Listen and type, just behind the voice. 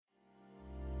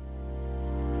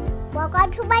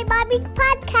Welcome to my mommy's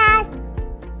podcast.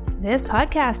 This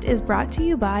podcast is brought to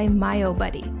you by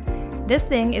MyoBuddy. This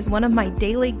thing is one of my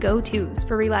daily go-tos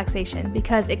for relaxation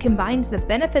because it combines the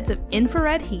benefits of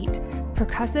infrared heat,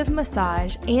 percussive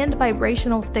massage, and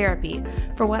vibrational therapy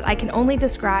for what I can only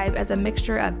describe as a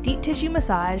mixture of deep tissue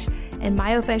massage and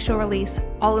myofascial release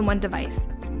all in one device.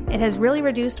 It has really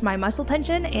reduced my muscle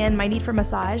tension and my need for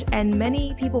massage, and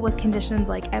many people with conditions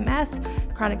like MS,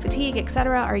 chronic fatigue,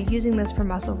 etc. are using this for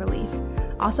muscle relief.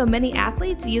 Also, many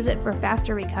athletes use it for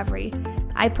faster recovery.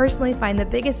 I personally find the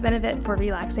biggest benefit for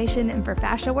relaxation and for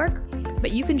fascia work,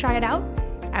 but you can try it out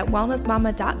at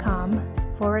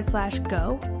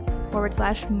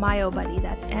wellnessmama.com/go/myobuddy.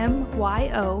 That's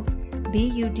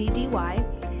MYOBUDDY,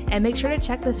 and make sure to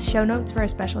check the show notes for a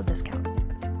special discount.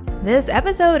 This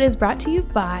episode is brought to you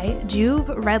by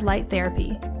Joovv Red Light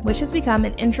Therapy, which has become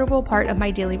an integral part of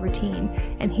my daily routine,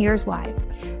 and here's why.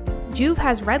 Joovv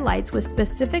has red lights with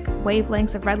specific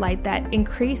wavelengths of red light that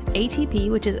increase ATP,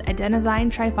 which is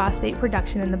adenosine triphosphate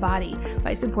production in the body,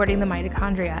 by supporting the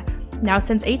mitochondria. Now,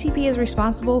 since ATP is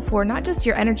responsible for not just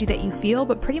your energy that you feel,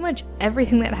 but pretty much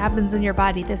everything that happens in your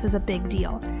body, this is a big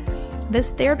deal.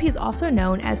 This therapy is also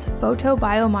known as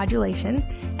photobiomodulation,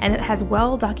 and it has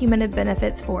well-documented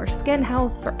benefits for skin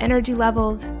health, for energy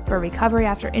levels, for recovery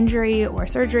after injury or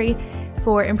surgery,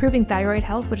 for improving thyroid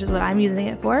health, which is what I'm using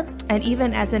it for, and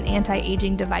even as an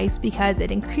anti-aging device because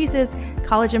it increases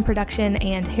collagen production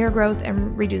and hair growth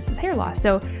and reduces hair loss.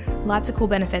 So lots of cool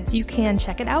benefits. You can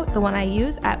check it out, the one I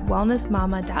use, at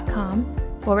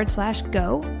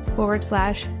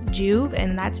wellnessmama.com/go/Joovv,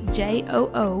 and that's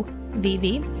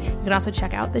JOOVV. You can also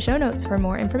check out the show notes for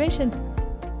more information.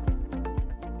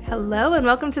 Hello and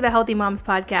welcome to the Healthy Moms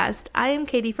Podcast. I am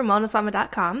Katie from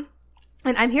wellnessmama.com,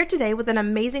 and I'm here today with an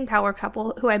amazing power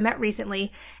couple who I met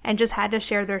recently and just had to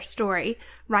share their story.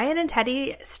 Ryan and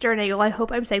Teddy Sternagel, I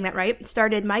hope I'm saying that right,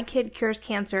 started My Kid Cures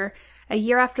Cancer a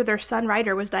year after their son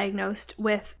Ryder was diagnosed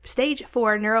with stage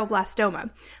 4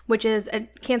 neuroblastoma, which is a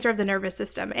cancer of the nervous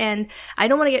system. And I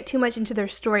don't want to get too much into their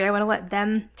story. I want to let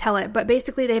them tell it. But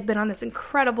basically, they've been on this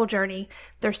incredible journey.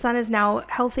 Their son is now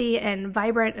healthy and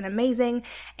vibrant and amazing.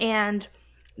 And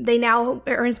they now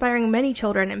are inspiring many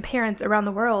children and parents around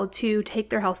the world to take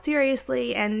their health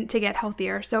seriously and to get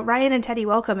healthier. So Ryan and Teddy,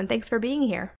 welcome, and thanks for being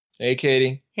here. Hey,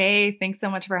 Katie. Hey, thanks so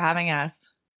much for having us.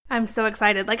 I'm so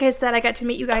excited. Like I said, I got to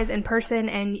meet you guys in person,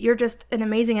 and you're just an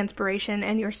amazing inspiration,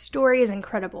 and your story is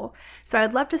incredible. So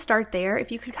I'd love to start there.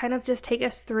 If you could kind of just take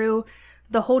us through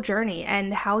the whole journey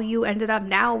and how you ended up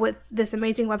now with this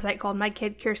amazing website called My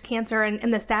Kid Cures Cancer,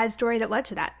 and the sad story that led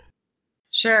to that.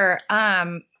 Sure.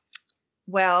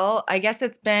 Well, I guess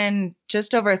it's been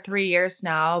just over 3 years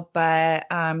now, but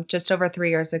just over 3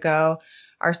 years ago,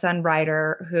 our son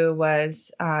Ryder, who was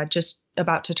just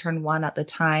about to turn 1 at the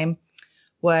time,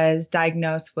 was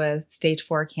diagnosed with stage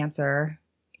 4 cancer,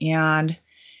 and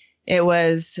it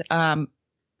was neuroblastoma.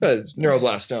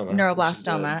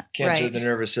 Neuroblastoma, cancer of the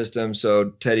nervous system.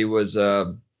 So Teddy was, I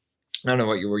don't know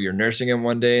what you were. You're nursing him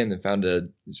one day, and then found a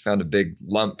big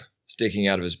lump sticking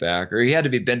out of his back, or he had to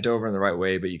be bent over in the right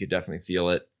way, but you could definitely feel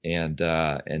it. And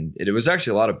it was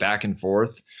actually a lot of back and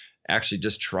forth, actually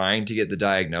just trying to get the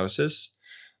diagnosis.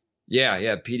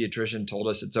 Yeah. Pediatrician told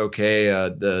us it's okay.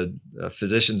 The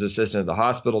physician's assistant at the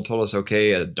hospital told us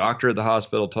okay. A doctor at the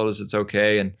hospital told us it's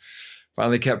okay. And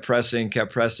finally kept pressing,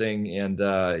 and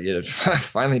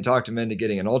finally talked him into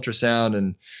getting an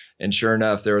ultrasound. And sure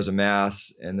enough, there was a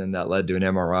mass, and then that led to an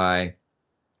MRI.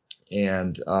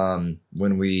 And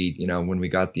when we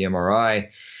got the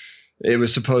MRI, it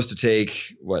was supposed to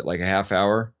take like a half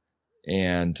hour,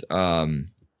 and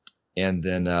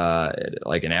then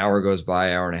like an hour goes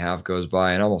by, hour and a half goes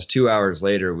by, and almost 2 hours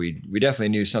later, we definitely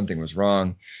knew something was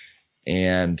wrong.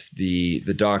 And the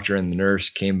doctor and the nurse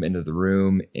came into the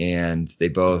room, and they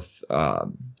both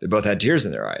had tears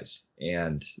in their eyes.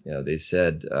 And they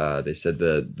said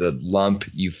the lump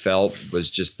you felt was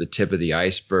just the tip of the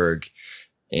iceberg,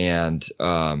 and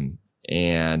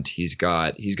he's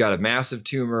got a massive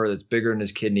tumor that's bigger than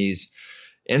his kidneys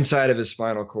inside of his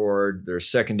spinal cord. There's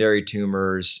secondary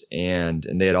tumors, and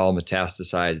they had all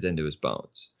metastasized into his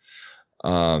bones.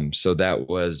 So that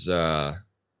was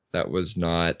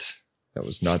not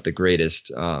the greatest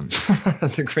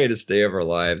the greatest day of our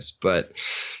lives. But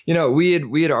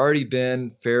we had already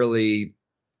been fairly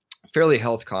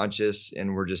health conscious,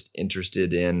 and we're just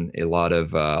interested in a lot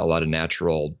of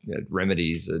natural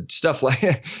remedies, stuff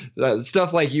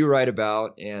like you write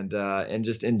about, and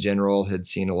just in general had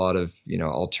seen a lot of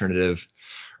alternative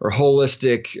or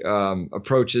holistic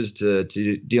approaches to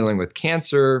dealing with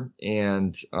cancer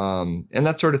and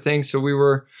that sort of thing. So we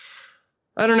were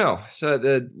I don't know. So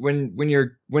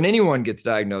when anyone gets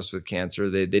diagnosed with cancer,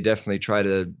 they definitely try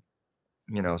to,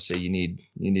 say you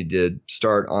need to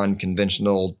start on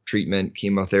conventional treatment,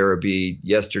 chemotherapy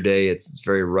yesterday. It's a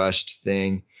very rushed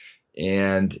thing.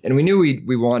 And we knew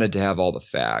we wanted to have all the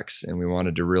facts, and we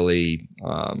wanted to really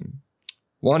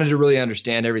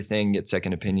understand everything, get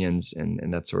second opinions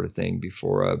and that sort of thing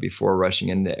before rushing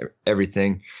into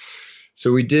everything.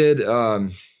 So we did.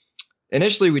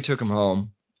 Initially, we took him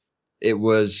home. It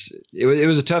was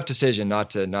a tough decision not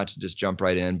to just jump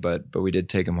right in, but we did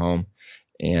take him home,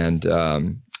 but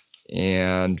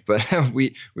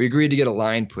we agreed to get a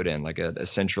line put in, like a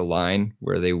central line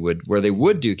where they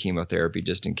would do chemotherapy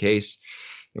just in case.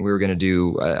 And we were going to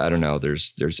do, I don't know,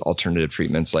 there's alternative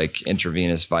treatments like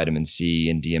intravenous vitamin C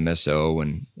and DMSO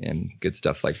and good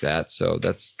stuff like that. So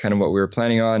that's kind of what we were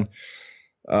planning on.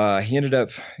 He ended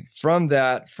up from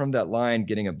that line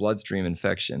getting a bloodstream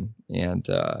infection and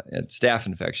staph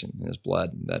infection in his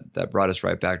blood. That brought us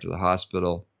right back to the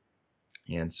hospital.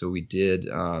 And so we did,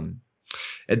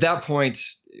 at that point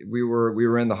we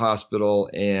were in the hospital,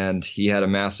 and he had a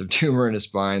massive tumor in his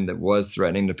spine that was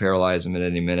threatening to paralyze him at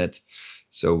any minute.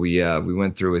 So we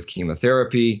went through with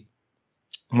chemotherapy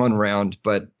one round,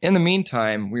 but in the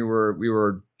meantime, we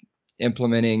were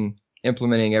implementing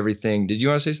everything. Did you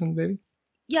want to say something, baby?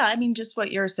 Yeah, I mean, just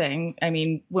what you're saying. I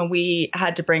mean, when we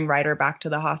had to bring Ryder back to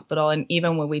the hospital, and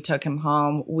even when we took him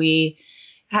home, we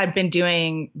had been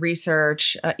doing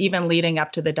research, even leading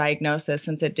up to the diagnosis,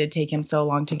 since it did take him so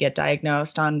long to get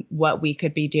diagnosed, on what we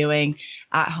could be doing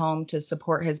at home to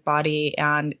support his body.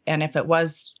 And if it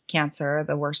was cancer,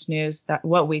 the worst news, that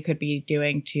what we could be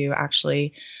doing to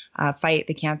actually fight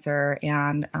the cancer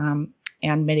and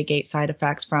mitigate side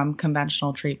effects from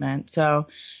conventional treatment. So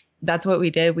that's what we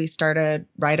did. We started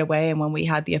right away. And when we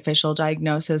had the official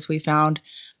diagnosis, we found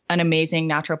an amazing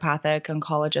naturopathic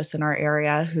oncologist in our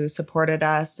area who supported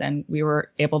us, and we were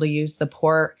able to use the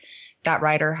port that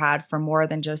Ryder had for more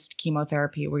than just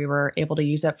chemotherapy. We were able to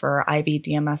use it for IV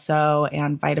DMSO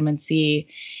and vitamin C,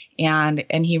 and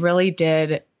he really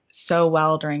did so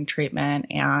well during treatment.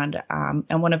 And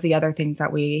one of the other things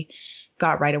that we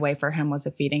got right away for him was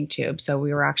a feeding tube. So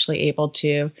we were actually able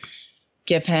to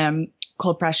give him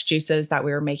cold pressed juices that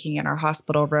we were making in our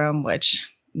hospital room, which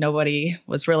nobody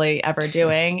was really ever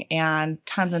doing, and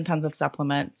tons of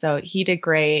supplements. So he did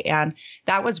great. And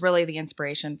that was really the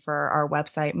inspiration for our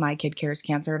website,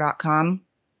 mykidcarescancer.com.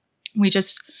 We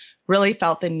just really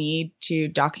felt the need to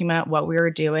document what we were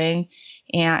doing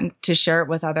and to share it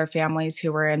with other families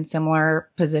who were in similar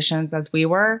positions as we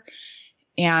were,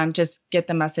 and just get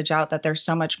the message out that there's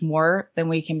so much more than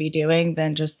we can be doing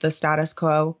than just the status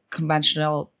quo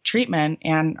conventional treatment.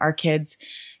 And our kids,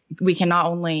 we can not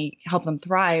only help them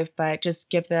thrive, but just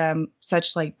give them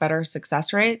such better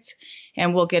success rates.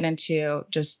 And we'll get into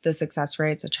just the success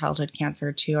rates of childhood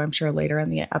cancer too, I'm sure, later in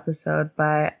the episode.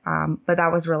 But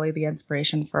that was really the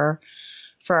inspiration for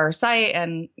our site.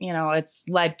 And, it's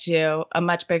led to a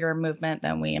much bigger movement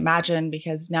than we imagined,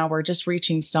 because now we're just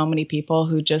reaching so many people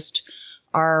who just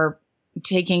are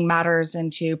taking matters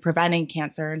into preventing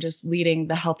cancer and just leading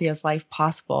the healthiest life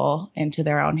possible into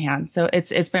their own hands. So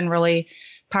it's been really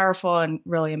powerful and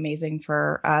really amazing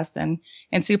for us, and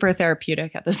super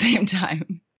therapeutic at the same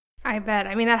time. I bet.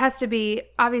 I mean, that has to be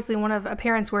obviously one of a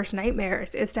parent's worst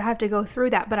nightmares, is to have to go through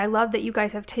that. But I love that you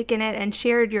guys have taken it and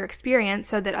shared your experience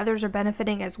so that others are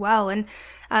benefiting as well. And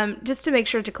just to make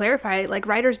sure to clarify,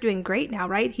 Ryder's doing great now,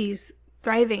 right? He's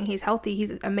thriving, he's healthy,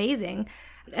 he's amazing.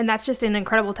 And that's just an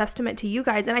incredible testament to you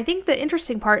guys. And I think the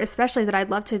interesting part, especially that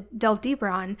I'd love to delve deeper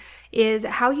on, is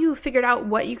how you figured out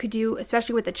what you could do,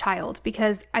 especially with a child,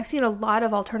 because I've seen a lot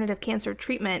of alternative cancer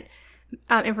treatment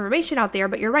information out there,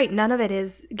 but you're right, none of it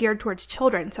is geared towards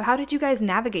children. So how did you guys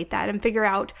navigate that and figure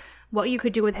out what you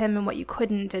could do with him and what you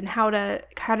couldn't, and how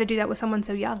to do that with someone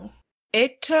so young?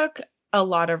 It took a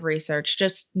lot of research,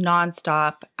 just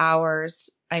nonstop hours.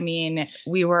 I mean,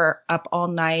 we were up all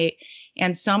night,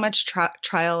 and so much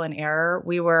trial and error.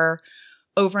 We were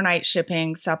overnight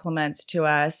shipping supplements to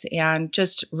us and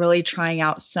just really trying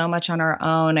out so much on our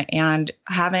own, and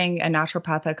having a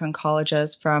naturopathic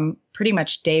oncologist from pretty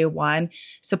much day one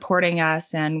supporting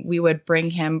us. And we would bring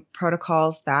him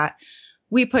protocols that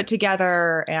we put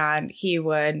together, and he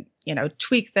would,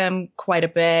 tweak them quite a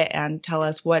bit and tell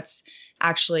us what's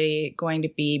actually going to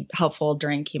be helpful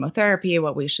during chemotherapy,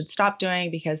 what we should stop doing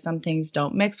because some things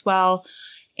don't mix well.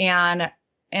 And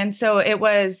so it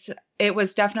was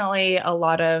definitely a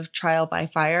lot of trial by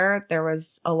fire. There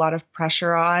was a lot of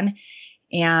pressure on,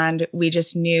 And we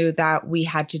just knew that we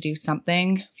had to do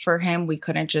something for him. We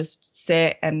couldn't just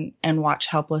sit and watch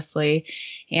helplessly.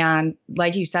 And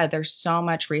like you said, there's so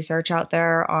much research out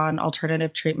there on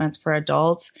alternative treatments for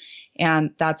adults.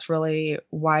 And that's really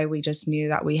why we just knew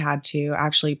that we had to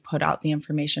actually put out the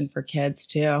information for kids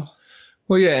too.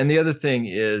 Well, yeah. And the other thing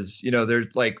is,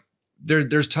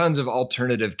 there's tons of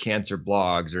alternative cancer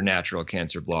blogs or natural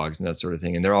cancer blogs and that sort of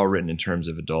thing. And they're all written in terms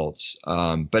of adults.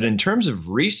 But in terms of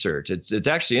research, it's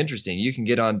actually interesting. You can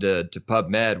get onto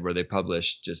PubMed where they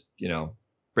publish just,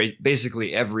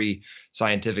 basically every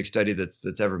scientific study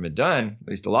that's ever been done, at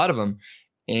least a lot of them,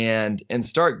 and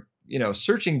start,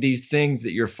 searching these things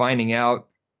that you're finding out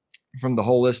from the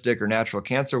holistic or natural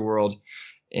cancer world,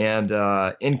 and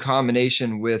in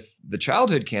combination with the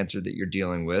childhood cancer that you're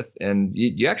dealing with, and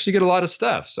you actually get a lot of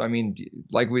stuff. So, I mean,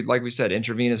 like we said,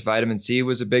 intravenous vitamin C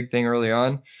was a big thing early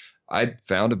on. I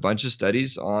found a bunch of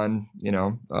studies on,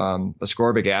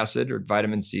 ascorbic acid or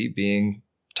vitamin C being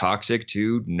toxic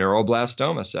to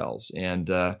neuroblastoma cells. And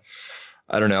I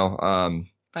don't know,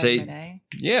 juicing,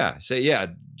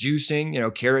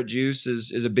 carrot juice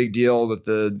is a big deal with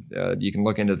you can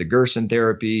look into the Gerson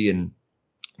therapy, and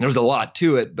there's a lot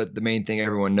to it, but the main thing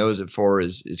everyone knows it for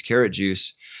is carrot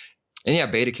juice. And yeah,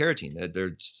 beta carotene. There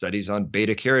are studies on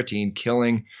beta carotene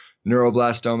killing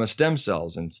neuroblastoma stem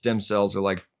cells, and stem cells are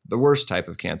like the worst type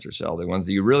of cancer cell, the ones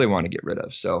that you really want to get rid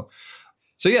of. So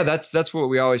yeah, that's what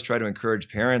we always try to encourage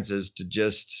parents is to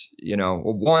just,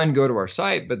 one, go to our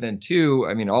site, but then two,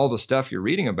 I mean, all the stuff you're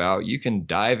reading about, you can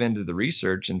dive into the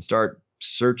research and start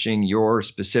searching your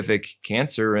specific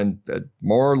cancer, and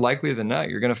more likely than not,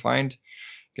 you're going to find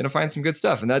some good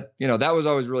stuff. And that, that was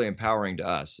always really empowering to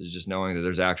us, is just knowing that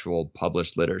there's actual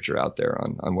published literature out there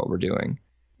on what we're doing.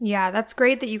 Yeah, that's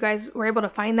great that you guys were able to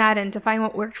find that and to find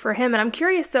what worked for him. And I'm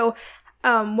curious, so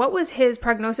what was his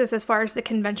prognosis as far as the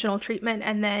conventional treatment?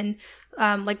 And then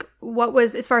what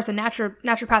was, as far as the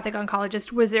naturopathic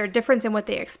oncologist, was there a difference in what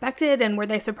they expected, and were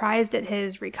they surprised at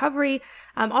his recovery?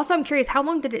 Also, I'm curious, how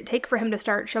long did it take for him to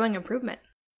start showing improvement?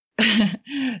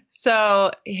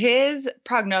 So his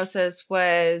prognosis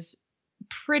was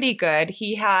pretty good.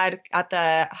 He had, at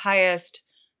the highest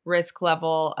risk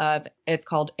level of, it's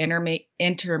called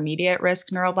intermediate risk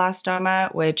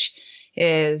neuroblastoma, which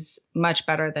is much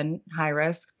better than high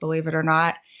risk, believe it or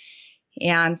not.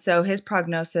 And so his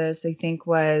prognosis, I think,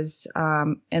 was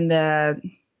in the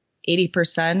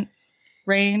 80%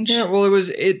 range. Yeah, well,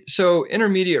 so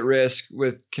intermediate risk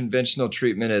with conventional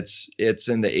treatment, it's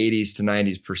in the 80s to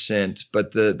 90%.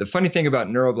 But the funny thing about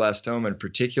neuroblastoma in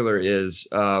particular is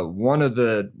one of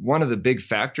the big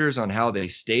factors on how they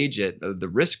stage it, the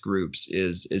risk groups,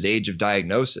 is age of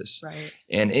diagnosis. Right.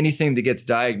 And anything that gets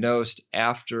diagnosed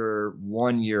after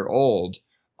 1 year old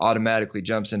automatically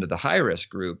jumps into the high risk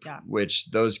group, which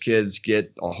those kids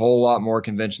get a whole lot more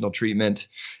conventional treatment.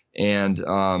 And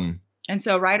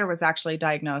so Ryder was actually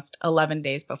diagnosed 11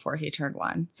 days before he turned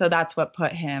 1. So that's what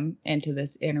put him into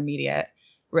this intermediate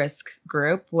risk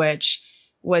group, which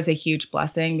was a huge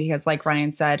blessing because, like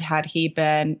Ryan said, had he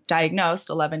been diagnosed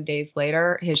 11 days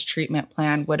later, his treatment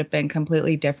plan would have been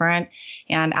completely different.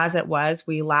 And as it was,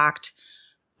 we lacked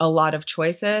a lot of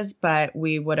choices, but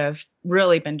we would have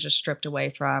really been just stripped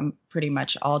away from pretty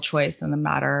much all choice in the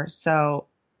matter. So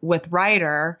with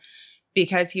Ryder,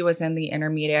 because he was in the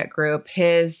intermediate group,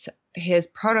 his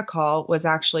protocol was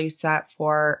actually set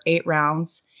for 8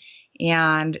 rounds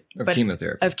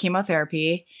of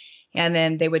chemotherapy. And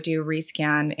then they would do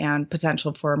rescan and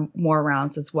potential for more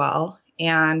rounds as well.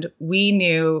 And we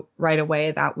knew right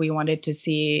away that we wanted to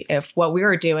see if what we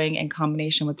were doing in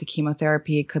combination with the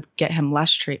chemotherapy could get him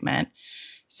less treatment.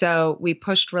 So we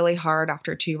pushed really hard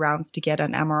after 2 rounds to get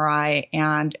an MRI,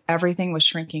 and everything was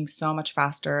shrinking so much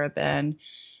faster than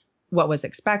what was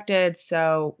expected.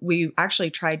 So we actually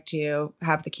tried to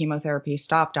have the chemotherapy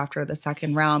stopped after the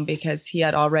 2nd round because he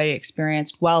had already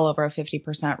experienced well over a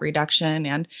 50% reduction,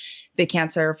 and the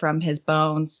cancer from his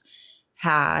bones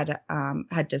had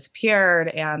disappeared,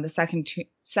 and the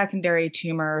secondary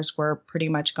tumors were pretty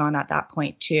much gone at that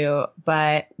point too.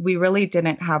 But we really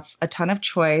didn't have a ton of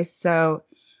choice. So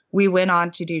we went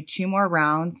on to do 2 more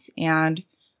rounds, and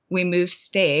we moved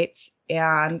states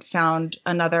and found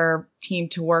another team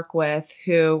to work with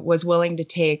who was willing to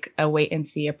take a wait and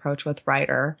see approach with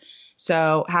Ryder.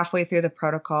 So halfway through the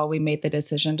protocol, we made the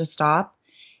decision to stop,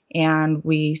 and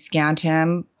we scanned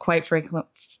him quite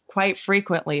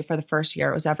frequently for the first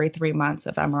year. It was every 3 months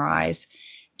of MRIs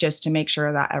just to make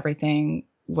sure that everything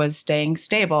was staying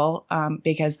stable,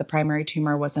 because the primary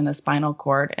tumor was in a spinal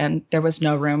cord and there was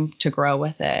no room to grow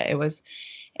with it. It was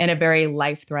in a very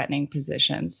life-threatening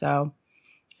position. So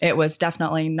it was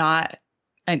definitely not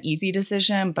an easy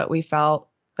decision, but we felt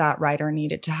that Ryder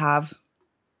needed to have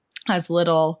as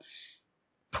little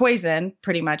poison,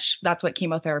 pretty much that's what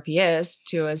chemotherapy is,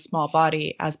 to a small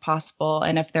body as possible.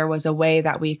 And if there was a way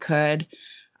that we could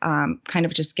kind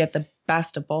of just get the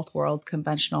best of both worlds,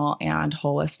 conventional and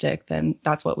holistic, then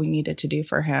that's what we needed to do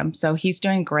for him. So he's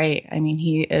doing great. I mean,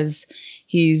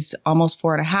 he's almost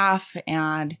 4.5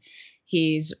 and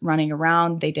he's running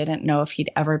around. They didn't know if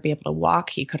he'd ever be able to walk.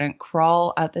 He couldn't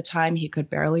crawl at the time. He could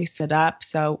barely sit up.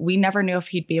 So we never knew if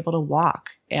he'd be able to walk.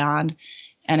 And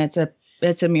it's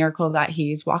a miracle that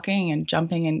he's walking and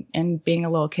jumping and being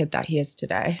a little kid that he is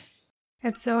today.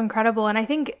 It's so incredible. And I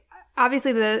think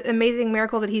obviously the amazing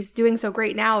miracle that he's doing so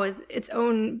great now is its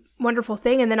own wonderful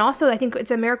thing. And then also I think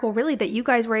it's a miracle really that you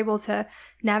guys were able to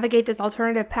navigate this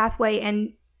alternative pathway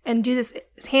and do this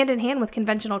hand in hand with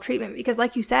conventional treatment. Because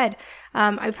like you said,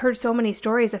 I've heard so many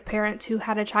stories of parents who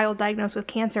had a child diagnosed with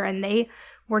cancer and they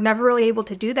were never really able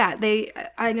to do that.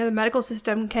 I know the medical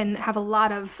system can have a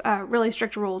lot of really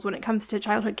strict rules when it comes to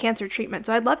childhood cancer treatment.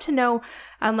 So I'd love to know,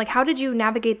 how did you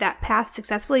navigate that path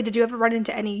successfully? Did you ever run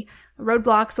into any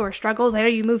roadblocks or struggles? I know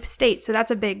you moved states, so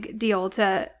that's a big deal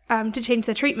to change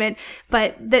the treatment.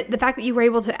 But the fact that you were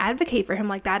able to advocate for him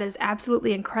like that is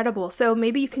absolutely incredible. So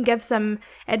maybe you can give some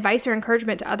advice or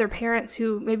encouragement to other parents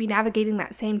who may be navigating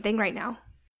that same thing right now.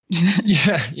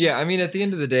 Yeah. I mean, at the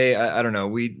end of the day, I don't know.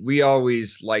 We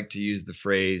always like to use the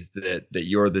phrase that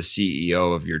you're the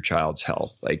CEO of your child's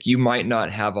health. Like, you might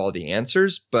not have all the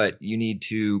answers, but you need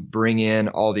to bring in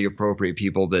all the appropriate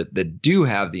people that do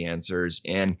have the answers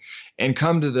and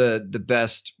come to the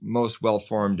best, most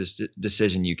well-formed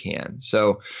decision you can.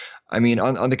 So, I mean,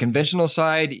 on the conventional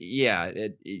side,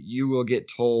 you will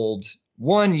get told,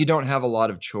 one, you don't have a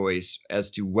lot of choice as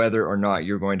to whether or not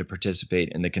you're going to participate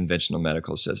in the conventional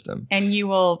medical system. And you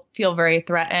will feel very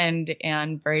threatened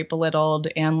and very belittled,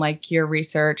 and like your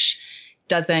research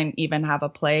doesn't even have a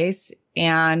place.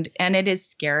 And it is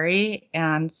scary.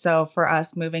 And so for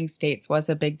us, moving states was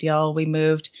a big deal. We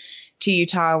moved to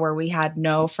Utah where we had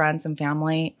no friends and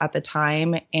family at the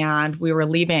time, and we were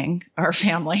leaving our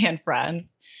family and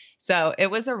friends. So it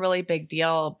was a really big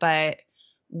deal, but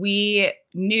we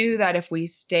knew that if we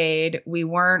stayed, we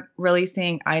weren't really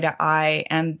seeing eye to eye.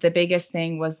 And the biggest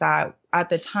thing was that at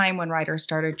the time when Ryder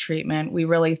started treatment, we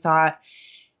really thought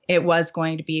it was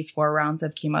going to be 4 rounds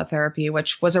of chemotherapy,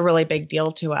 which was a really big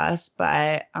deal to us.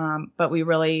 But we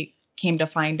really came to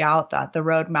find out that the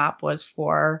roadmap was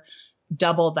for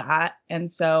double that.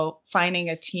 And so finding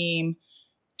a team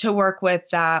to work with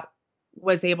that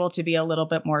was able to be a little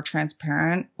bit more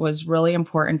transparent was really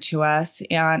important to us.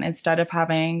 And instead of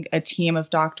having a team of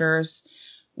doctors,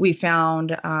 we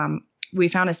found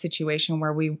a situation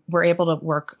where we were able to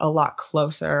work a lot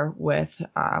closer with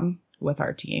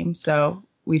our team. So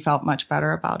we felt much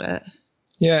better about it.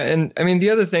 Yeah. And I mean, the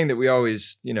other thing that we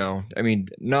always,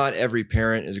 not every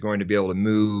parent is going to be able to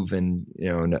move and,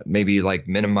 maybe like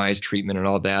minimize treatment and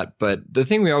all that. But the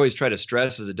thing we always try to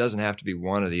stress is it doesn't have to be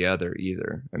one or the other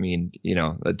either. I mean,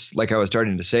 it's like I was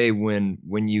starting to say, when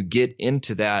you get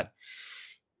into that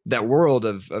world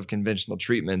of conventional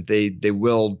treatment, they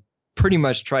will pretty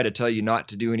much try to tell you not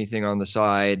to do anything on the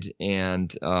side.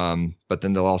 And, but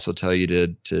then they'll also tell you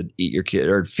to eat your kid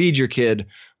or feed your kid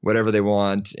whatever they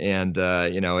want. And,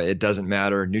 it doesn't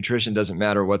matter. Nutrition doesn't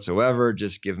matter whatsoever.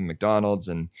 Just give him McDonald's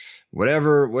and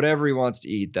whatever he wants to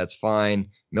eat, that's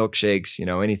fine. Milkshakes,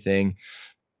 anything.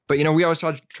 But, we always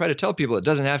try to tell people it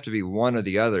doesn't have to be one or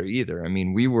the other either. I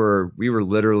mean, we were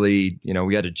literally,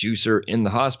 we had a juicer in the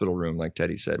hospital room, like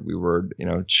Teddy said. We were,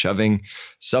 shoving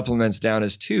supplements down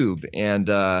his tube. And,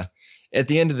 at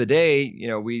the end of the day,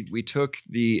 we took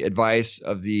the advice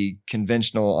of the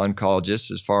conventional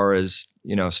oncologists as far as,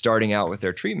 starting out with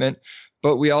their treatment,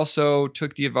 but we also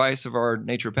took the advice of our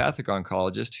naturopathic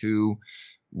oncologist who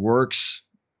works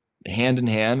hand in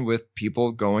hand with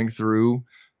people going through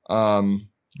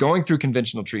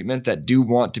conventional treatment that do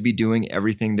want to be doing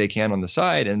everything they can on the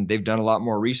side. And they've done a lot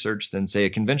more research than, say,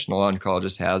 a conventional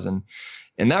oncologist has in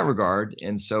that regard.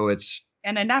 And so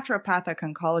and a naturopathic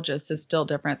oncologist is still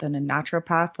different than a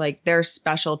naturopath. Like, their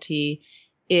specialty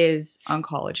is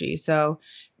oncology. So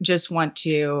just want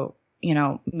to,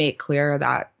 make clear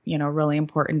that, really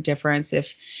important difference.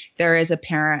 If there is a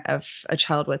parent of a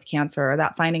child with cancer,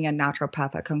 that finding a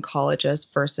naturopathic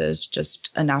oncologist versus just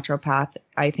a naturopath,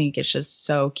 I think is just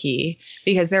so key,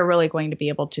 because they're really going to be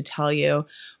able to tell you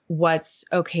what's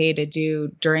okay to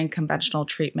do during conventional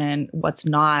treatment, what's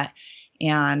not,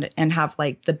 and have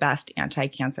like the best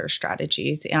anti-cancer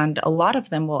strategies. And a lot of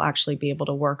them will actually be able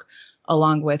to work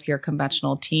along with your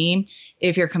conventional team,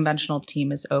 if your conventional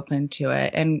team is open to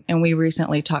it. And we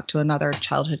recently talked to another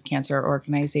childhood cancer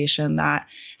organization that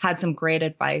had some great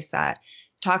advice that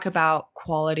talk about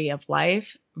quality of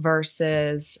life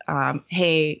versus,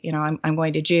 hey, I'm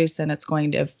going to juice and it's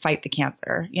going to fight the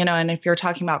cancer, and if you're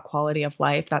talking about quality of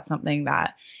life, that's something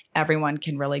that everyone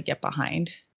can really get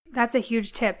behind. That's a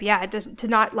huge tip. Yeah. Just to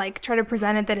not try to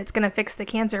present it that it's going to fix the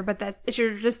cancer, but that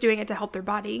you're just doing it to help their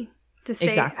body to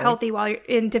stay healthy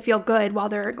and to feel good while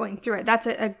they're going through it. That's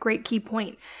a great key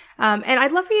point. And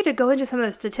I'd love for you to go into some of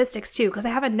the statistics too, because I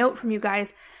have a note from you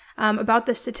guys about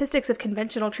the statistics of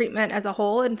conventional treatment as a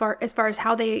whole, and as far as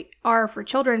how they are for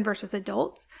children versus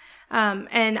adults.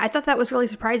 And I thought that was really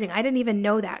surprising. I didn't even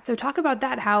know that. So talk about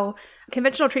that, how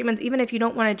conventional treatments, even if you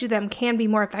don't want to do them, can be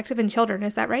more effective in children.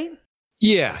 Is that right?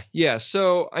 Yeah.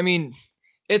 So, I mean,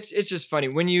 it's just funny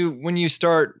when you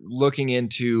start looking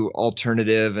into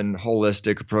alternative and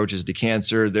holistic approaches to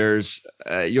cancer. There's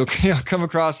you'll come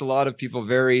across a lot of people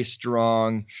very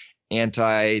strong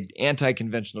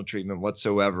anti-conventional treatment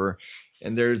whatsoever.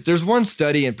 And there's one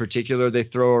study in particular they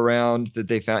throw around that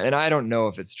they found, and I don't know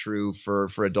if it's true for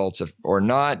adults or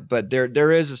not, but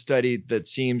there is a study that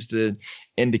seems to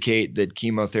indicate that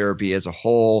chemotherapy as a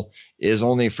whole is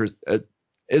only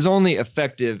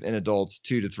effective in adults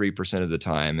 2 to 3% of the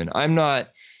time. And I'm not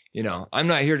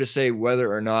here to say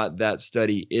whether or not that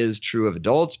study is true of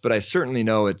adults, but I certainly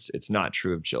know it's not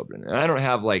true of children. And I don't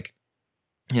have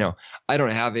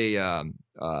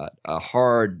a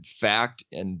hard fact,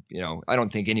 and I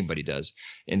don't think anybody does,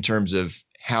 in terms of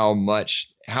how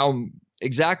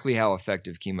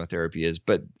effective chemotherapy is.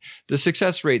 But the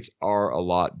success rates are a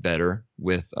lot better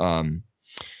with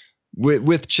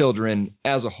children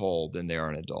as a whole than they are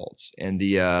in adults. And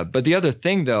but the other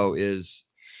thing though is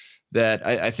that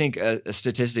I think a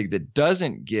statistic that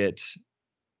doesn't get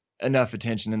enough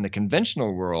attention in the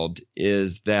conventional world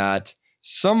is that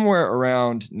somewhere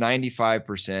around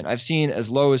 95%, I've seen as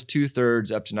low as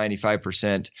 2/3 up to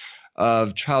 95%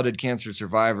 of childhood cancer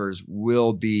survivors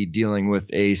will be dealing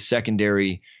with a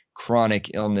secondary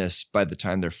chronic illness by the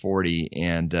time they're 40,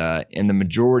 and the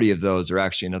majority of those are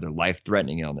actually another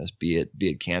life-threatening illness, be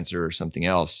it cancer or something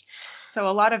else. So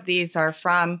a lot of these are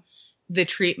from the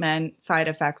treatment side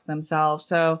effects themselves.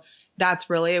 So that's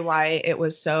really why it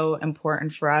was so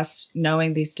important for us,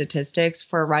 knowing these statistics,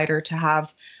 for a writer to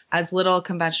have as little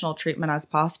conventional treatment as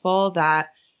possible, that,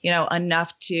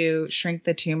 enough to shrink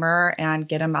the tumor and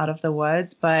get him out of the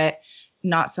woods, but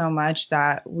not so much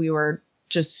that we were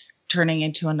just turning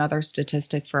into another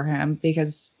statistic for him,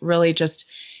 because really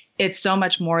it's so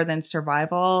much more than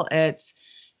survival. It's,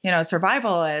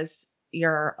 survival is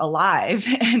you're alive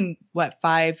in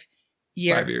 5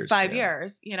 years, 5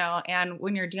 years, and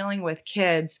when you're dealing with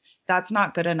kids, that's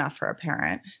not good enough for a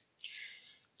parent.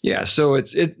 Yeah, so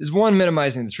it's one,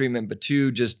 minimizing the treatment, but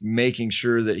two, just making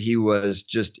sure that he was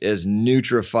just as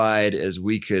nutrified as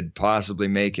we could possibly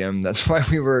make him. That's why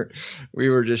we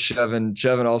were just shoving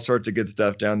all sorts of good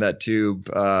stuff down that tube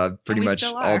pretty much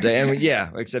all day. And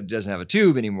except it doesn't have a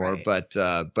tube anymore. Right.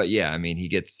 But yeah, I mean, he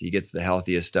gets the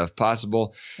healthiest stuff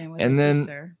possible. Same with his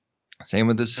sister. Same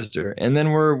with the sister. And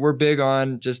then we're big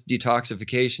on just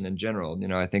detoxification in general.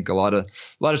 I think a lot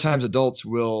of times adults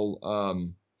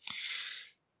will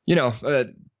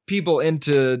people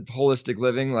into holistic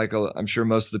living, I'm sure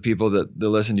most of the people that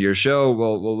listen to your show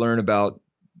will learn about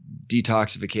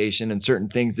detoxification and certain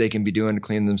things they can be doing to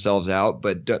clean themselves out,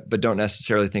 but don't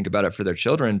necessarily think about it for their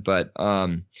children. But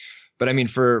I mean,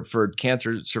 for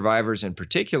cancer survivors in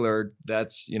particular,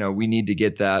 that's, we need to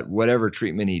get that, whatever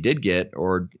treatment he did get,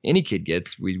 or any kid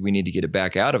gets, we need to get it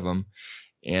back out of them.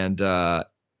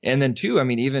 And then too, I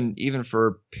mean, even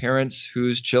for parents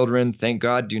whose children, thank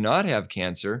God, do not have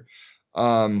cancer,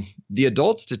 the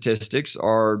adult statistics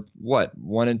are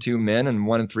 1 in 2 men and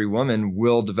 1 in 3 women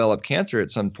will develop cancer at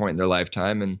some point in their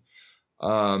lifetime. And,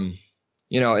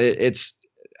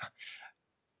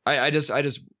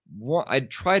 I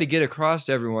try to get across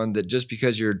to everyone that just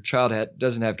because your child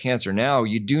doesn't have cancer now,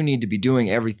 you do need to be doing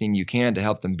everything you can to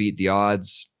help them beat the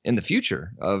odds in the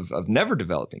future of never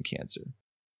developing cancer.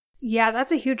 Yeah,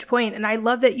 that's a huge point. And I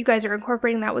love that you guys are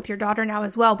incorporating that with your daughter now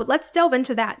as well. But let's delve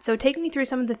into that. So take me through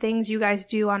some of the things you guys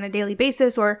do on a daily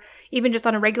basis, or even just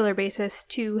on a regular basis,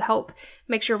 to help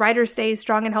make sure riders stay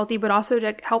strong and healthy, but also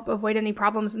to help avoid any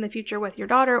problems in the future with your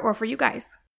daughter or for you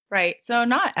guys. Right. So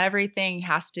not everything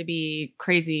has to be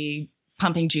crazy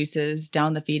pumping juices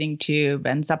down the feeding tube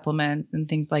and supplements and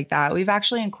things like that. We've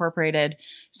actually incorporated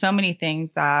so many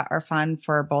things that are fun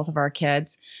for both of our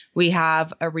kids. We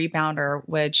have a rebounder,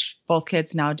 which both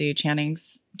kids now do.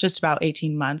 Channing's just about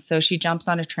 18 months. So she jumps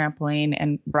on a trampoline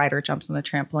and Ryder jumps on the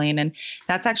trampoline. And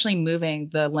that's actually moving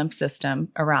the lymph system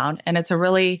around. And it's a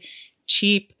really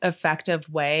cheap, effective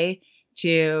way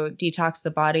to detox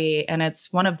the body. And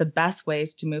it's one of the best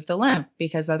ways to move the lymph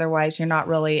because otherwise you're not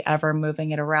really ever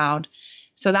moving it around.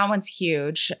 So that one's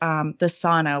huge. The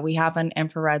sauna, we have an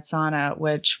infrared sauna,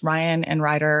 which Ryan and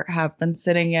Ryder have been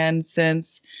sitting in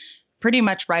since pretty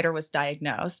much Ryder was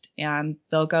diagnosed. And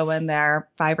they'll go in there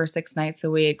 5 or 6 nights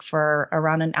a week for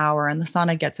around an hour. And the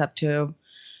sauna gets up to,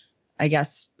 I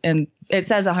guess, and it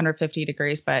says 150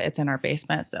 degrees, but it's in our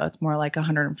basement. So it's more like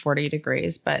 140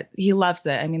 degrees, but he loves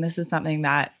it. I mean, this is something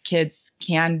that kids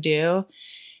can do,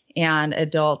 and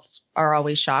adults are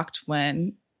always shocked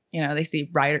when, they see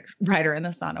Ryder in the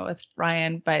sauna with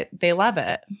Ryan, but they love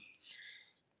it.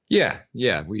 Yeah.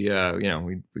 We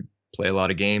play a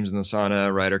lot of games in the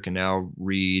sauna. Ryder can now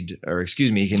he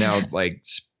can now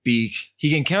speak.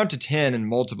 He can count to 10 in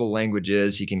multiple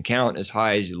languages. He can count as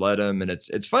high as you let him. And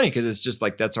it's funny because it's just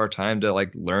that's our time to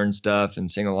learn stuff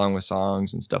and sing along with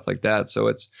songs and stuff like that.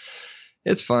 So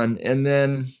it's fun. And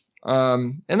then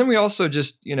we also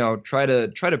just, try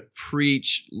to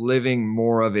preach living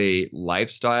more of a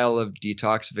lifestyle of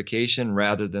detoxification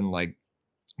rather than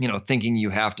thinking you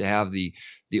have to have the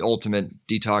ultimate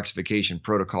detoxification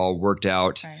protocol worked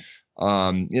out. Right.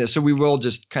 So we will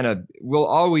just we'll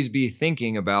always be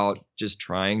thinking about just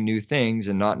trying new things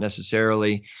and not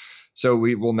necessarily. So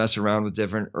we will mess around with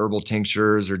different herbal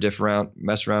tinctures or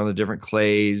mess around with different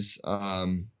clays.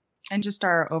 And just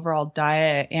our overall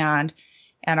diet and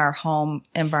our home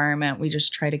environment, we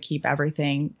just try to keep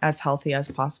everything as healthy as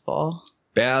possible.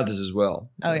 Baths as well.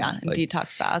 Oh yeah, and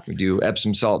detox baths. We do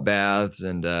Epsom salt baths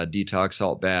and detox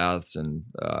salt baths, and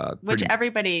which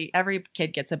every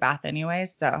kid gets a bath anyway.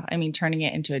 So I mean, turning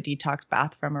it into a detox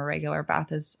bath from a regular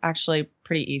bath is actually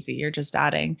pretty easy. You're just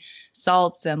adding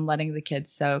salts and letting the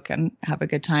kids soak and have a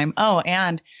good time. Oh,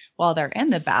 and while they're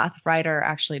in the bath, Ryder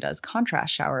actually does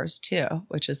contrast showers too,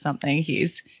 which is something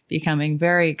he's becoming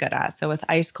very good at. So with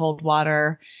ice cold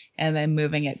water and then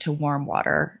moving it to warm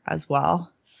water as well.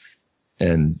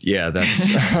 And yeah,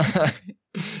 that's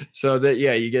so that,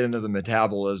 you get into the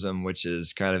metabolism, which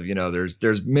is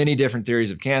there's many different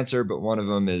theories of cancer, but one of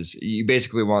them is you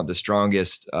basically want the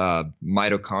strongest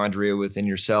mitochondria within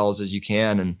your cells as you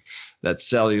can. And that's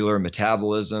cellular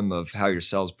metabolism of how your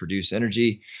cells produce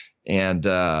energy. And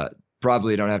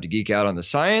probably don't have to geek out on the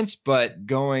science, but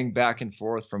going back and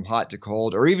forth from hot to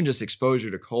cold, or even just exposure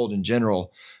to cold in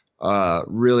general,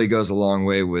 really goes a long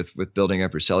way with building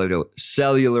up your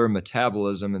cellular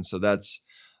metabolism. And so that's,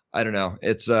 I don't know,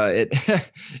 it's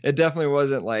it definitely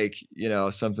wasn't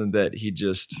something that he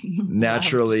just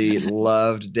naturally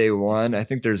loved day one. I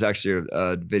think there's actually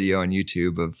a video on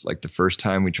YouTube of the first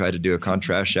time we tried to do a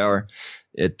contrast shower.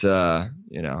 It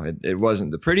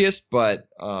wasn't the prettiest, but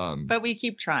we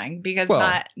keep trying because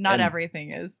not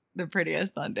everything is the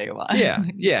prettiest on day one.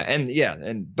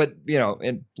 But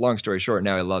long story short,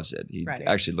 now he loves it. He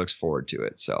actually looks forward to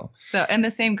it. So and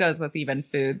the same goes with even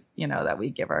foods, that we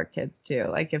give our kids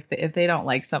too. If they don't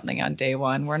like something on day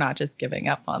one, we're not just giving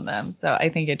up on them. So I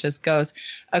think it just goes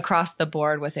across the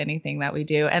board with anything that we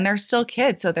do. And they're still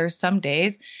kids, so there's some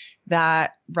days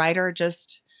that Ryder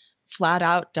just flat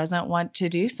out doesn't want to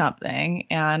do something,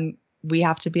 and we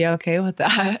have to be okay with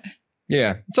that.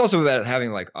 Yeah. It's also about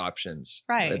having options.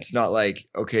 Right. It's not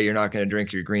okay, you're not going to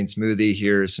drink your green smoothie.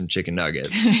 Here's some chicken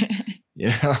nuggets.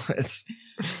 It's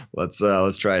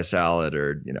let's try a salad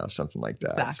or, something like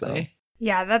that. Exactly. So.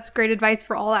 Yeah, that's great advice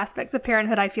for all aspects of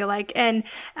parenthood, I feel like. And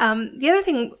the other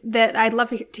thing that I'd love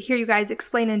to hear you guys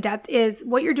explain in depth is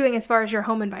what you're doing as far as your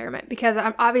home environment, because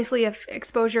obviously if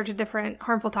exposure to different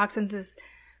harmful toxins is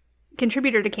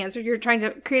contributor to cancer, you're trying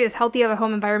to create as healthy of a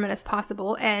home environment as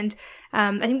possible. And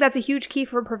I think that's a huge key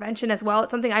for prevention as well.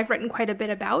 It's something I've written quite a bit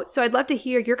about. So I'd love to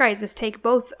hear your guys' take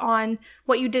both on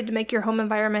what you did to make your home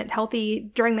environment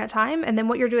healthy during that time and then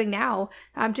what you're doing now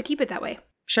to keep it that way.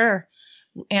 Sure.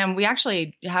 And we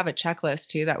actually have a checklist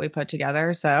too that we put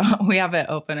together. So we have it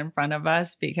open in front of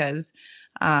us because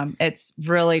it's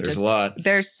really there's a lot.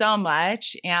 There's so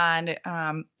much. And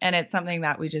it's something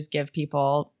that we just give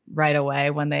people right away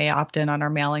when they opt in on our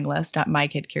mailing list at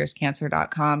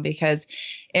mykidcurescancer.com, because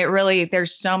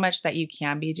there's so much that you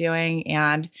can be doing.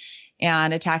 And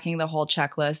and attacking the whole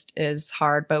checklist is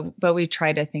hard, but we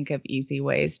try to think of easy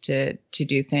ways to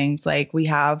do things. Like we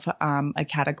have a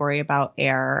category about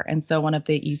air. And so one of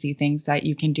the easy things that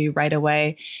you can do right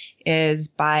away is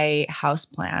buy house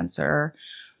plants, or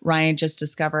Ryan just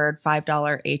discovered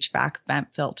 $5 HVAC vent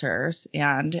filters.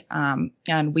 And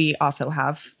we also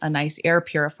have a nice air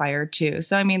purifier too.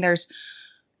 So, I mean, there's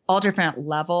all different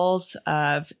levels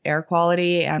of air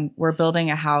quality, and we're building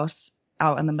a house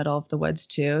out in the middle of the woods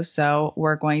too. So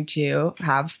we're going to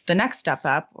have the next step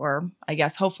up, or I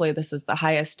guess hopefully this is the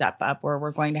highest step up, where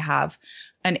we're going to have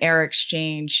an air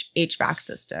exchange HVAC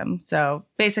system. So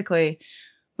basically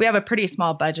we have a pretty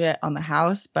small budget on the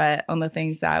house, but on the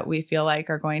things that we feel like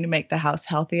are going to make the house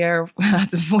healthier,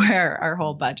 that's where our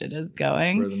whole budget is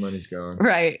going. Where the money's going.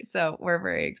 Right. So we're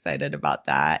very excited about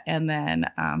that. And then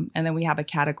we have a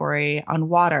category on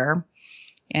water.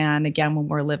 And again, when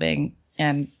we're living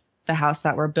in the house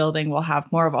that we're building, we'll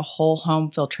have more of a whole home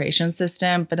filtration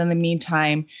system. But in the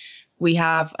meantime, we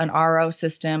have an RO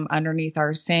system underneath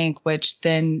our sink, which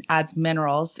then adds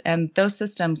minerals. And those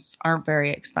systems aren't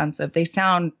very expensive. They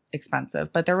sound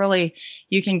expensive, but they're really,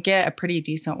 you can get a pretty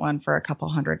decent one for a couple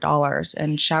 $100.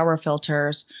 And shower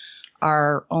filters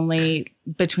are only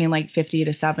between like $50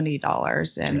 to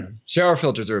 $70. And shower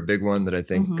filters are a big one that I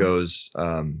think goes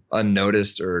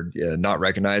unnoticed or not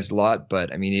recognized a lot.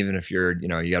 But I mean, even if you're, you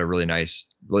got a really nice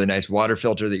water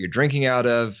filter that you're drinking out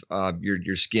of,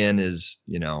 your skin is,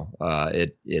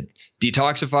 it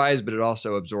detoxifies, but it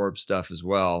also absorbs stuff as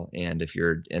well. And if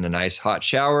you're in a nice hot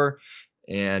shower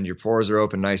and your pores are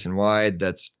open nice and wide,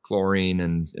 that's chlorine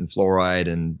and fluoride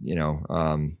and,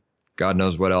 God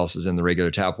knows what else is in the regular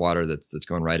tap water that's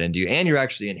going right into you, and you're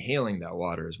actually inhaling that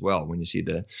water as well. When you see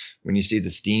the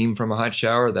steam from a hot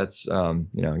shower, that's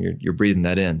you're breathing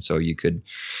that in. So you could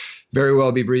very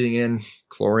well be breathing in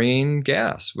chlorine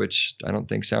gas, which I don't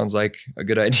think sounds like a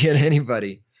good idea to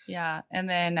anybody. Yeah, and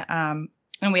then and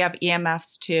we have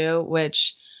EMFs too,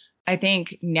 which I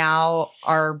think now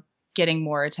are getting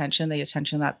more attention, the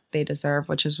attention that they deserve,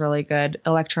 which is really good.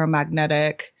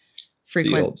 Electromagnetic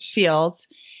frequent fields.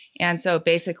 And so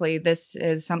basically this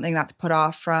is something that's put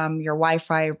off from your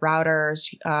Wi-Fi routers,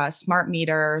 smart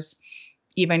meters,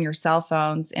 even your cell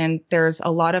phones. And there's a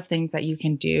lot of things that you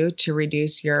can do to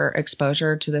reduce your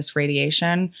exposure to this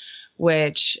radiation,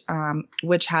 which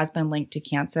has been linked to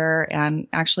cancer. And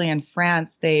actually in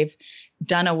France, they've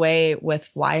done away with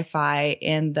Wi-Fi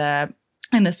in the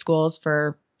schools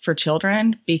for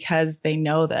children because they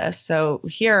know this. So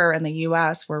here in the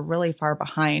US, we're really far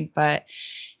behind, but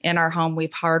in our home,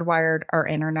 we've hardwired our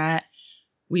internet.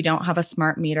 We don't have a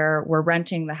smart meter. We're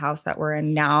renting the house that we're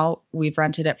in now. We've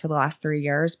rented it for the last 3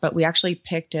 years, but we actually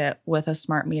picked it with a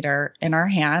smart meter in our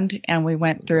hand, and we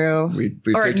went through,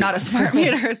 or not a smart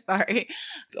meter, sorry.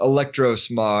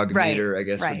 Electrosmog meter, I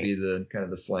guess would be the kind of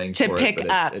the slang to for pick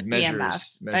it. up it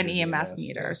measures EMF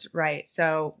meters, right?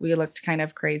 So we looked kind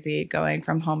of crazy going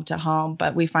from home to home,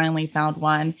 but we finally found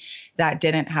one that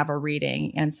didn't have a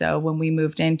reading. And so when we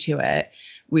moved into it,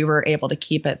 we were able to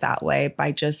keep it that way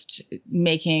by just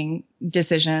making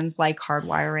decisions like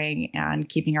hardwiring and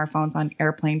keeping our phones on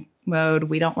airplane mode.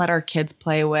 We don't let our kids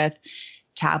play with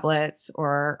tablets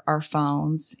or our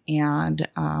phones. And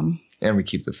we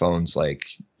keep the phones at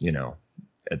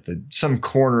some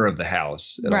corner of the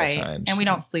house at all times. And we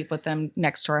don't sleep with them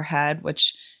next to our head,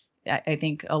 which I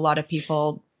think a lot of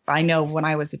people, I know when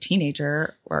I was a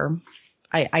teenager, or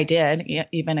I did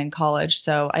even in college.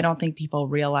 So I don't think people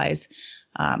realize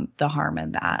the harm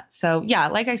in that. So yeah,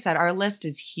 like I said, our list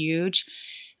is huge,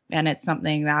 and it's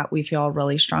something that we feel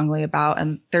really strongly about.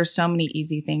 And there's so many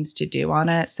easy things to do on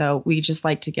it. So we just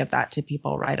like to give that to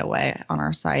people right away on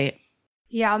our site.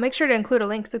 Yeah, I'll make sure to include a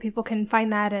link so people can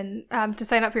find that and to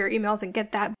sign up for your emails and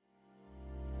get that.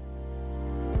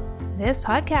 This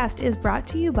podcast is brought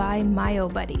to you by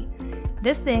MyoBuddy.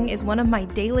 This thing is one of my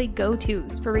daily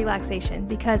go-tos for relaxation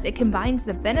because it combines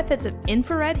the benefits of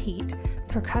infrared heat,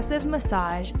 percussive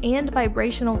massage, and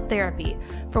vibrational therapy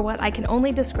for what I can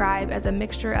only describe as a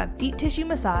mixture of deep tissue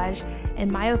massage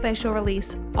and myofascial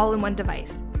release all in one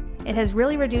device. It has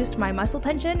really reduced my muscle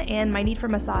tension and my need for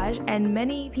massage, and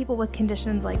many people with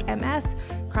conditions like MS,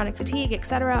 chronic fatigue,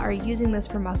 etc. are using this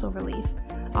for muscle relief.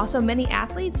 Also, many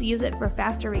athletes use it for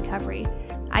faster recovery.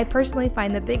 I personally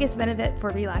find the biggest benefit for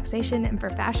relaxation and for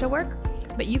fascia work,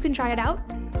 but you can try it out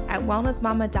at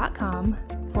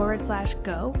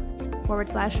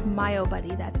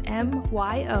wellnessmama.com/go/MyoBuddy. That's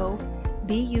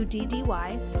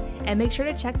MYOBUDDY, and make sure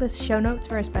to check the show notes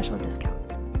for a special discount.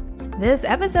 This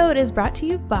episode is brought to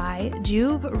you by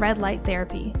Juve Red Light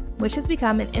Therapy, which has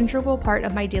become an integral part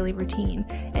of my daily routine,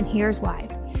 and here's why.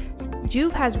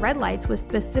 Juve has red lights with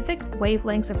specific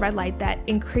wavelengths of red light that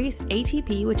increase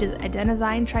ATP, which is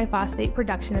adenosine triphosphate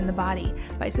production in the body,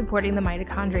 by supporting the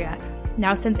mitochondria.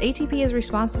 Now, since ATP is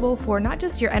responsible for not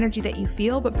just your energy that you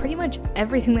feel, but pretty much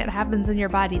everything that happens in your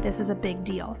body, this is a big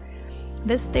deal.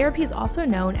 This therapy is also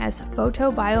known as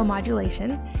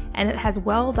photobiomodulation, and it has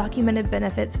well-documented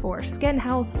benefits for skin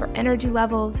health, for energy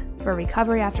levels, for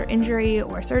recovery after injury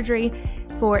or surgery,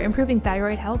 for improving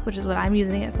thyroid health, which is what I'm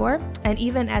using it for, and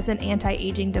even as an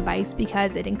anti-aging device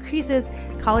because it increases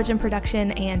collagen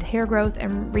production and hair growth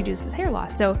and reduces hair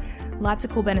loss. So lots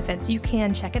of cool benefits. You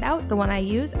can check it out, the one I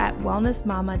use, at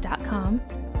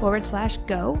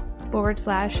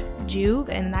wellnessmama.com/go/Juve,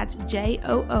 and that's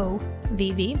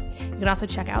JOOVV. You can also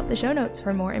check out the show notes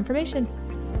for more information.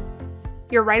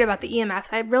 You're right about the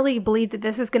EMFs. I really believe that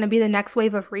this is going to be the next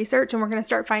wave of research, and we're going to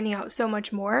start finding out so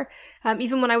much more.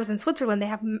 Even when I was in Switzerland, they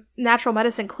have natural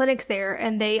medicine clinics there,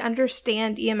 and they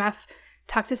understand EMF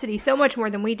toxicity so much more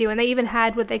than we do. And they even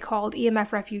had what they called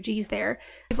EMF refugees there,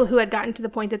 people who had gotten to the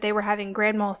point that they were having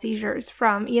grand mal seizures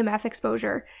from EMF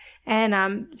exposure.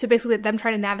 And so basically them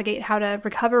trying to navigate how to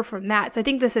recover from that. So I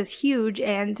think this is huge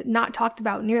and not talked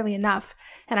about nearly enough.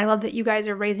 And I love that you guys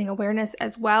are raising awareness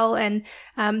as well. And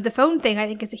the phone thing I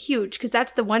think is huge, because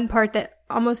that's the one part that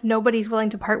almost nobody's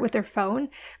willing to part with their phone.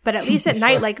 But at least at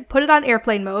night, like, put it on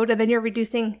airplane mode, and then you're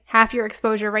reducing half your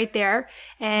exposure right there.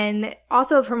 And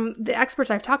also from the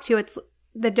experts I've talked to, it's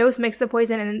the dose makes the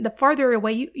poison, and the farther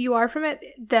away you are from it,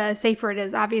 the safer it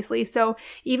is, obviously. So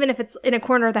even if it's in a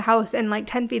corner of the house and like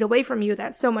 10 feet away from you,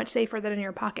 that's so much safer than in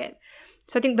your pocket.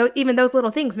 So I think even those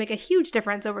little things make a huge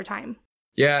difference over time.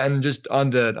 Yeah, and just on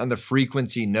the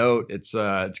frequency note, it's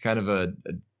kind of a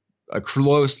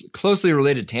closely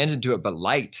related tangent to it, but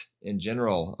light in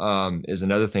general is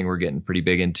another thing we're getting pretty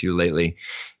big into lately,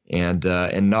 and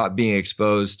not being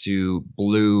exposed to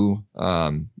blue.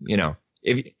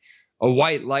 If a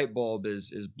white light bulb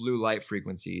is blue light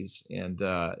frequencies, and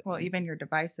well, even your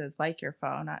devices like your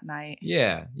phone at night.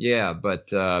 Yeah, but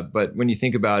when you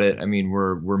think about it, I mean,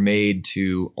 we're made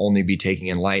to only be taking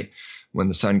in light when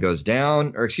the sun goes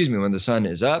down, or when the sun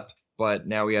is up. But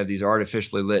now we have these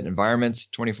artificially lit environments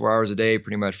 24 hours a day,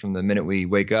 pretty much from the minute we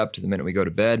wake up to the minute we go to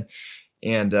bed.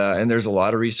 And there's a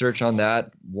lot of research on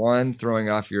that. One, throwing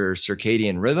off your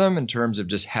circadian rhythm in terms of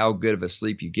just how good of a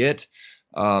sleep you get.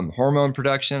 Hormone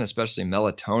production, especially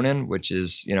melatonin, which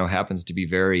is, happens to be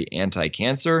very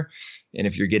anti-cancer. And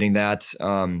if you're getting that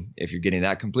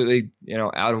completely,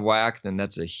 out of whack, then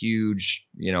that's a huge,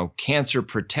 cancer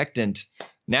protectant,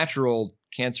 natural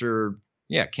cancer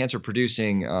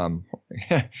producing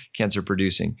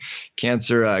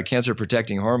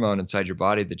protecting hormone inside your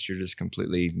body that you're just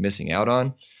completely missing out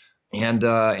on. And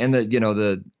what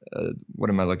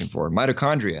am I looking for?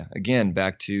 Mitochondria. Again,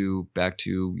 back to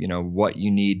what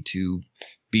you need to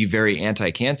be very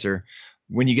anti-cancer.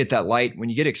 When you get that light, when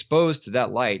you get exposed to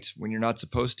that light when you're not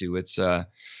supposed to, it's a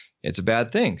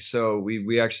bad thing. So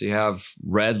we actually have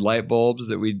red light bulbs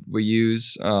that we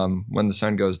use when the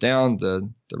sun goes down.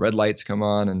 The red lights come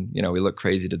on, and we look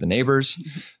crazy to the neighbors,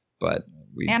 but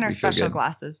we our special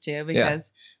glasses too,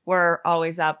 because we're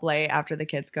always up late after the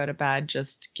kids go to bed,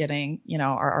 just getting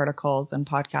our articles and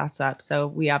podcasts up. So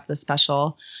we have the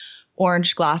special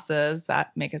orange glasses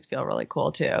that make us feel really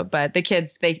cool too. But the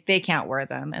kids, they can't wear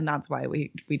them, and that's why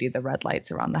we do the red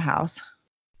lights around the house.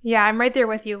 Yeah, I'm right there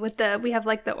with you. We have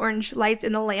like the orange lights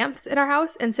in the lamps in our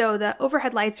house, and so the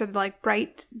overhead lights are the like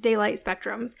bright daylight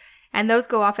spectrums, and those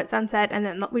go off at sunset, and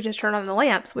then we just turn on the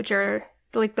lamps, which are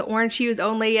like the orange hues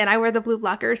only, and I wear the blue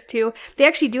blockers too. They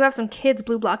actually do have some kids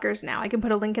blue blockers now. I can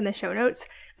put a link in the show notes,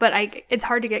 but it's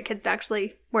hard to get kids to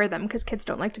actually wear them because kids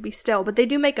don't like to be still, but they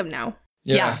do make them now.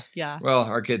 Yeah. Well,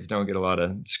 our kids don't get a lot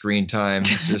of screen time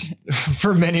just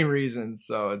for many reasons,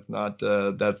 so it's not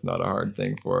that's not a hard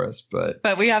thing for us. But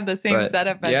we have the same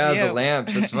setup as you. Yeah, the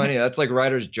lamps. It's funny. That's like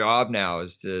Ryder's job now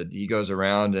he goes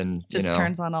around and just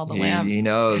turns on all the lamps. He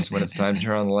knows when it's time to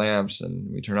turn on the lamps, and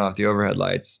we turn off the overhead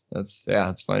lights. It's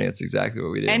funny. It's exactly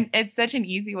what we do. And it's such an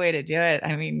easy way to do it.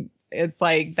 I mean, it's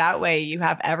like that way you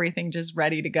have everything just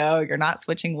ready to go. You're not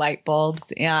switching light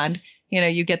bulbs, and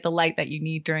you get the light that you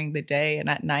need during the day, and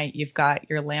at night you've got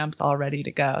your lamps all ready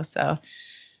to go. So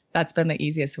that's been the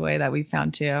easiest way that we've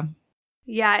found too.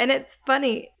 Yeah, and it's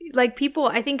funny. Like people,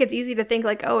 I think it's easy to think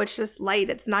like, oh, it's just light.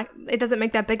 It doesn't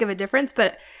make that big of a difference,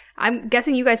 but I'm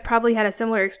guessing you guys probably had a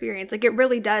similar experience. Like it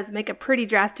really does make a pretty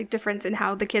drastic difference in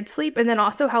how the kids sleep, and then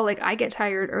also how like I get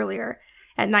tired earlier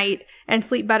at night and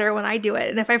sleep better when I do it.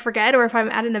 And if I forget, or if I'm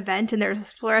at an event and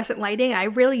there's fluorescent lighting, I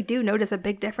really do notice a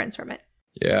big difference from it.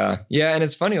 Yeah. Yeah. And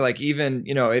it's funny, like even,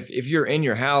 if you're in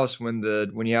your house when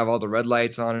you have all the red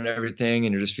lights on and everything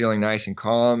and you're just feeling nice and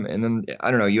calm, and then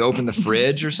I don't know, you open the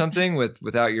fridge or something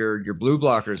without your blue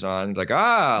blockers on, it's like,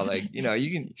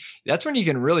 that's when you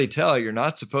can really tell you're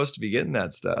not supposed to be getting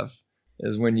that stuff,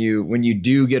 is when you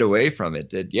do get away from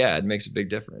it, it makes a big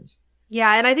difference.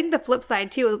 Yeah, and I think the flip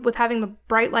side too, with having the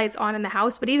bright lights on in the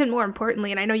house, but even more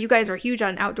importantly, and I know you guys are huge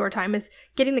on outdoor time, is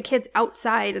getting the kids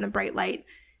outside in the bright light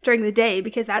during the day,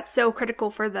 because that's so critical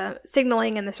for the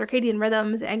signaling and the circadian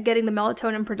rhythms and getting the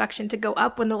melatonin production to go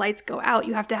up when the lights go out.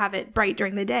 You have to have it bright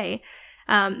during the day.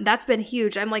 That's been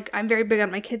huge. I'm very big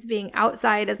on my kids being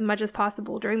outside as much as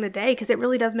possible during the day, because it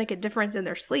really does make a difference in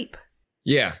their sleep.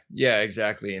 Yeah,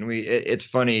 exactly. And it's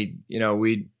funny,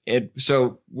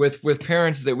 so with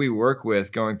parents that we work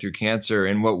with going through cancer,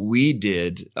 and what we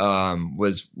did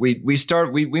was we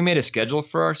made a schedule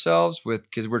for ourselves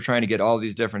because we're trying to get all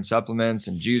these different supplements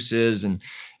and juices and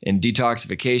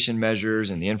detoxification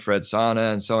measures and the infrared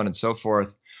sauna and so on and so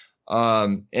forth.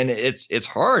 And it's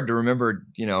hard to remember,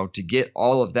 to get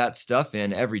all of that stuff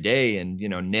in every day and,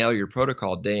 nail your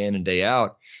protocol day in and day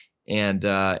out.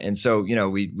 And so,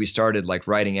 we started like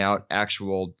writing out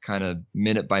actual kind of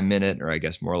minute by minute, or I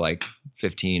guess more like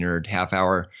 15 or half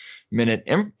hour minute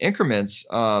increments,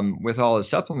 with all the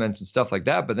supplements and stuff like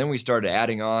that. But then we started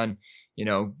adding on,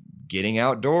 getting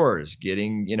outdoors,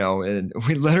 and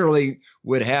we literally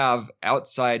would have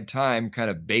outside time kind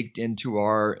of baked into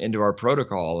our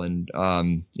protocol, and,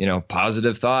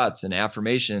 positive thoughts and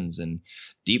affirmations and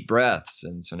deep breaths.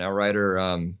 And so now Ryder,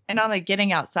 and on the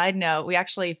getting outside note, we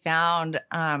actually found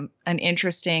an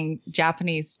interesting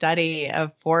Japanese study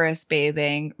of forest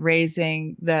bathing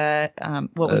raising the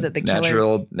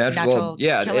natural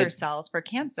killer cells for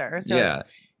cancer. So it's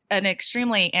an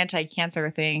extremely anti-cancer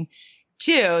thing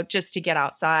too, just to get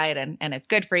outside, and it's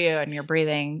good for you, and you're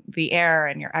breathing the air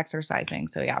and you're exercising.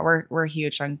 So yeah, we're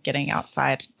huge on getting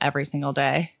outside every single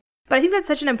day. But I think that's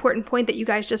such an important point that you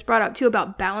guys just brought up too,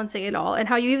 about balancing it all, and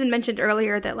how you even mentioned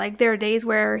earlier that like there are days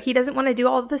where he doesn't want to do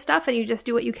all of the stuff and you just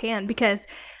do what you can, because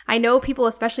I know people,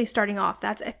 especially starting off,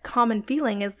 that's a common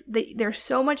feeling, is that there's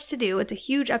so much to do. It's a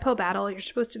huge uphill battle. You're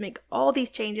supposed to make all these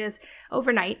changes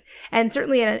overnight. And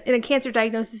certainly in a cancer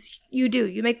diagnosis, you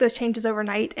make those changes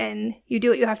overnight and you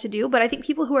do what you have to do. But I think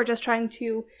people who are just trying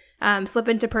to slip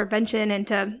into prevention and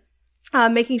to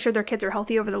making sure their kids are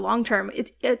healthy over the long term,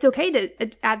 it's okay to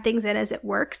add things in as it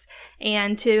works,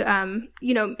 and to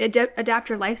adapt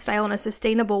your lifestyle in a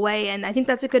sustainable way. And I think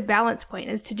that's a good balance point,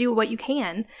 is to do what you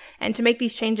can and to make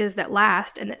these changes that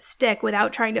last and that stick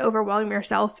without trying to overwhelm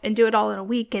yourself and do it all in a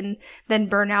week and then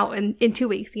burn out in 2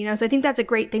 weeks. So I think that's a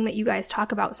great thing that you guys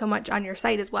talk about so much on your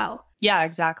site as well. Yeah,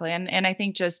 exactly. And I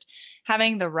think just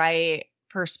having the right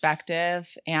perspective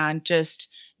and just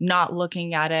not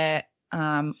looking at it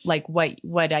like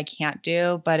what I can't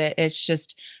do, but it's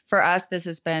just, for us, this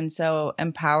has been so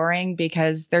empowering,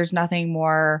 because there's nothing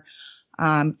more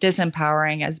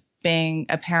disempowering as being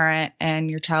a parent and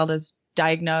your child is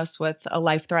diagnosed with a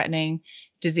life-threatening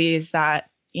disease that,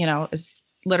 is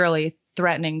literally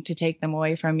threatening to take them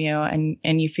away from you,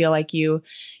 and you feel like you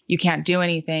can't do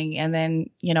anything. And then,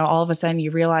 all of a sudden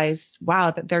you realize,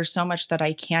 wow, that there's so much that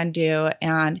I can do.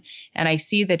 And I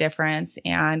see the difference,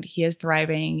 and he is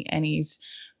thriving and he's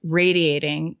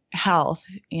radiating health,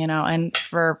 and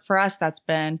for us, that's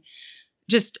been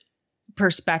just,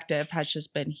 perspective has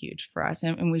just been huge for us.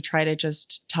 And we try to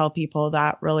just tell people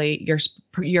that really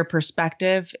your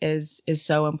perspective is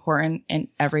so important in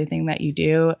everything that you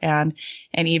do. And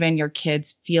even your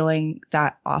kids feeling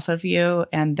that off of you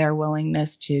and their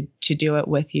willingness to do it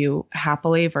with you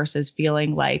happily, versus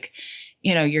feeling like,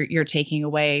 you're taking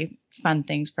away fun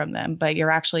things from them, but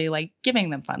you're actually like giving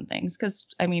them fun things. Cause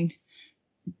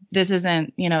this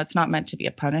isn't, it's not meant to be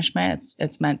a punishment.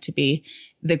 It's meant to be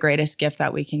the greatest gift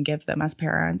that we can give them as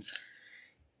parents.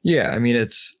 Yeah.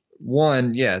 It's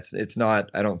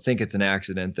not, I don't think it's an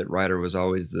accident that Ryder was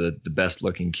always the best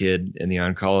looking kid in the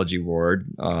oncology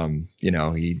ward. And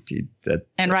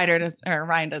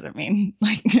Ryan doesn't mean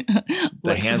like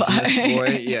the handsomest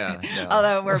boy. Yeah. No.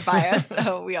 Although we're biased,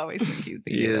 so we always think he's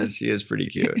the cutest. He is pretty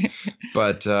cute.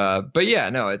 But yeah,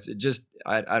 no, it's just,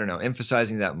 I don't know,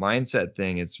 emphasizing that mindset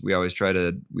thing. We always try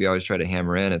to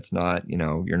hammer in. It's not,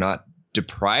 you're not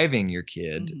depriving your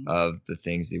kid of the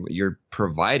things that you're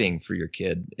providing for your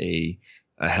kid, a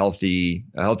healthy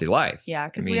life. Yeah.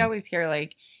 Cause we always hear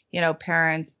like,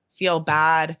 parents feel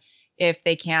bad if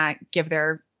they can't give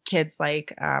their kids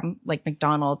like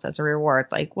McDonald's as a reward.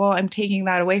 Like, well, I'm taking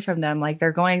that away from them. Like,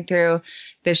 they're going through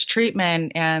this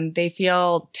treatment and they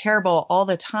feel terrible all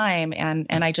the time. And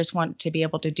I just want to be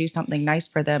able to do something nice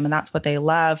for them. And that's what they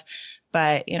love.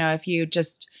 But, if you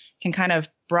just can kind of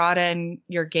broaden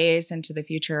your gaze into the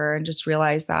future and just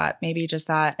realize that maybe just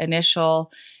that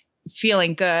initial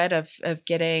feeling good of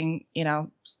getting,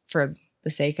 for the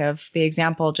sake of the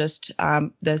example, just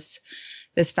this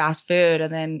fast food,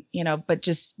 and then, but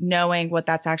just knowing what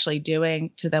that's actually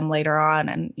doing to them later on,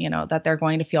 and, that they're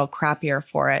going to feel crappier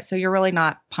for it. So you're really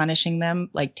not punishing them,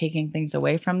 like taking things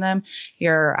away from them.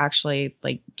 You're actually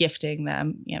like gifting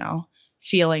them,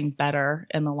 feeling better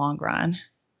in the long run.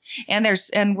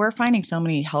 And we're finding so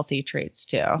many healthy traits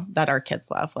too that our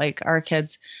kids love. Like our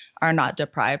kids are not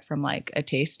deprived from like a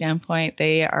taste standpoint.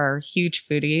 They are huge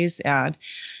foodies and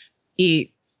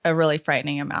eat a really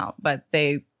frightening amount, but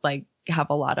they like have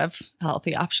a lot of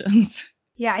healthy options.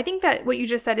 Yeah, I think that what you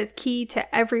just said is key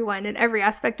to everyone in every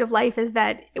aspect of life, is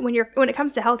that when it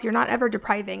comes to health, you're not ever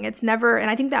depriving. It's never, and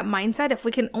I think that mindset, if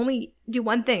we can only do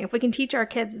one thing, if we can teach our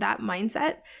kids that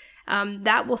mindset,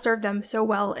 that will serve them so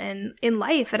well in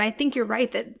life. And I think you're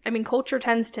right that, culture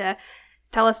tends to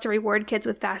tell us to reward kids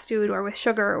with fast food or with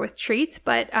sugar or with treats,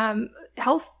 but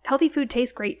healthy food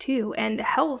tastes great too. And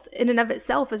health in and of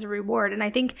itself is a reward. And I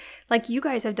think like you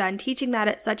guys have done, teaching that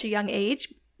at such a young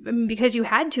age, because you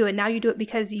had to, and now you do it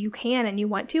because you can and you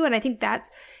want to. And I think that's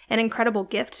an incredible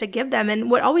gift to give them. And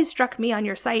what always struck me on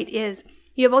your site is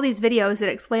you have all these videos that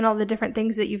explain all the different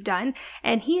things that you've done.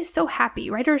 And he is so happy.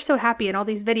 Ryder is so happy in all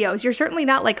these videos. You're certainly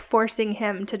not like forcing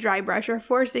him to dry brush or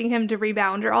forcing him to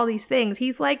rebound or all these things.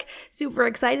 He's like super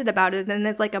excited about it and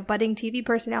is like a budding TV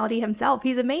personality himself.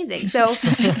 He's amazing. So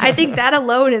I think that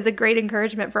alone is a great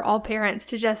encouragement for all parents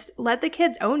to just let the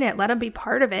kids own it, let them be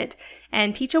part of it,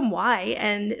 and teach them why,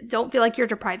 and don't feel like you're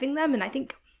depriving them. And I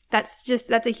think that's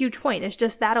a huge point. It's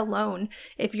just that alone.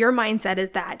 If your mindset is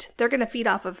that, they're going to feed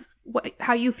off of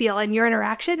how you feel in your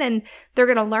interaction, and they're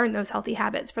going to learn those healthy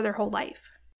habits for their whole life.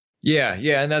 Yeah.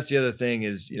 And that's the other thing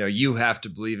is, you have to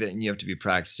believe it and you have to be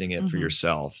practicing it for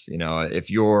yourself. If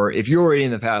you're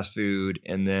eating the fast food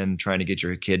and then trying to get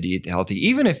your kid to eat healthy,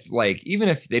 even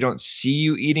if they don't see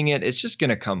you eating it, it's just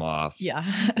going to come off. Yeah.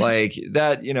 Like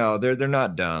that, they're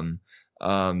not dumb.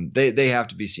 They have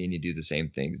to be seeing you do the same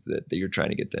things that you're trying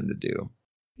to get them to do.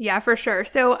 Yeah, for sure.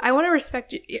 So I want to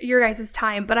respect your guys'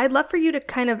 time, but I'd love for you to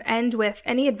kind of end with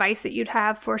any advice that you'd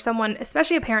have for someone,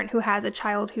 especially a parent who has a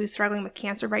child who's struggling with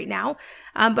cancer right now,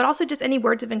 but also just any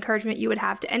words of encouragement you would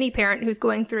have to any parent who's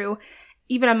going through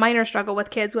even a minor struggle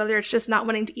with kids, whether it's just not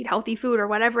wanting to eat healthy food or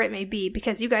whatever it may be,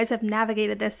 because you guys have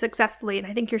navigated this successfully, and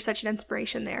I think you're such an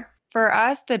inspiration there. For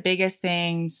us, the biggest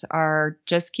things are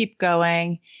just keep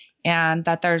going, and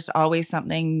that there's always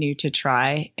something new to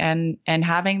try, and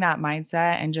having that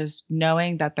mindset and just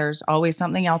knowing that there's always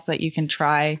something else that you can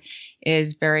try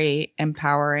is very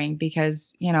empowering,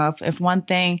 because, if one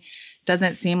thing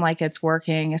doesn't seem like it's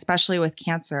working, especially with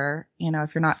cancer,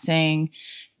 if you're not seeing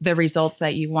the results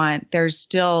that you want, there's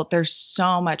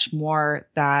so much more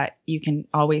that you can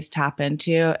always tap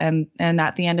into. And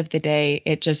at the end of the day,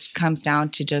 it just comes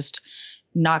down to just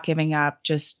not giving up,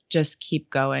 just keep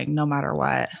going no matter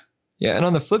what. Yeah. And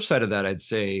on the flip side of that, I'd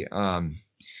say,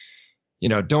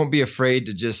 don't be afraid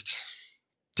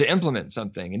to implement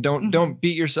something, and don't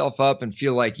beat yourself up and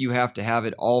feel like you have to have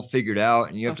it all figured out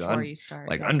and you have to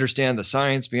understand the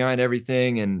science behind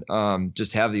everything, and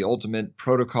just have the ultimate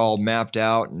protocol mapped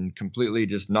out and completely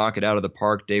just knock it out of the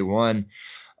park day one.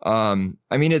 At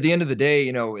the end of the day,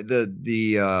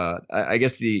 I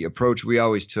guess the approach we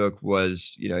always took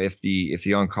was, if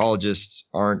the oncologists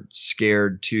aren't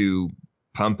scared to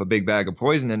pump a big bag of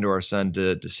poison into our son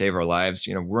to save our lives,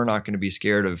 we're not going to be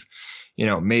scared of,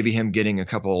 maybe him getting a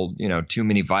couple, too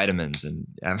many vitamins and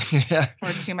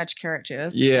or too much carrot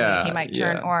juice. Yeah. He might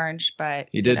turn orange, but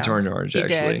he did turn orange. He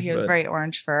did. He was very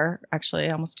orange for actually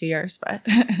almost 2 years, but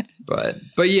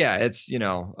but yeah, it's,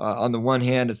 on the one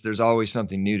hand, there's always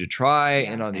something new to try.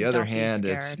 And on the other hand,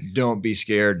 it's don't be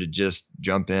scared to just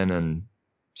jump in and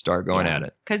start going at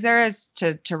it. Because there is,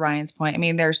 to Ryan's point,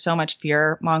 there's so much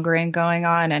fear mongering going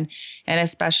on, and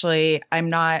especially,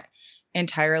 I'm not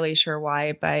entirely sure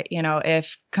why, but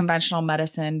if conventional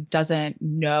medicine doesn't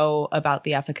know about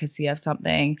the efficacy of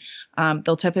something,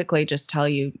 they'll typically just tell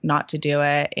you not to do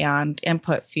it and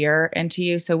input fear into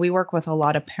you. So we work with a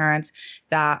lot of parents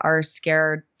that are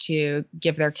scared to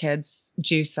give their kids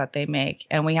juice that they make,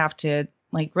 and we have to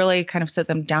really kind of sit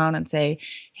them down and say,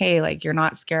 hey, you're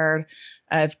not scared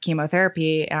of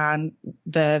chemotherapy and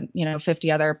the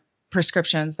 50 other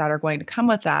prescriptions that are going to come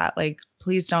with that.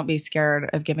 Please don't be scared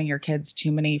of giving your kids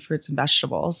too many fruits and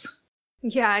vegetables.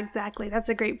 Yeah, exactly. That's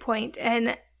a great point.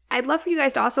 And I'd love for you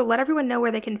guys to also let everyone know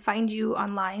where they can find you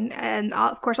online. And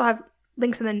of course, I'll have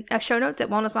links in the show notes at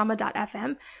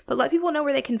wellnessmama.fm, but let people know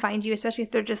where they can find you, especially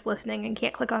if they're just listening and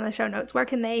can't click on the show notes. Where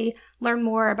can they learn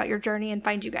more about your journey and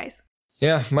find you guys?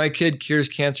 Yeah,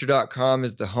 mykidcurescancer.com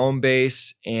is the home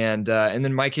base, and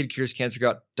then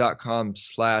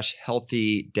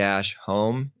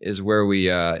mykidcurescancer.com/healthy-home is where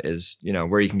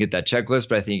where you can get that checklist.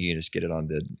 But I think you can just get it on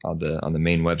the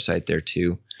main website there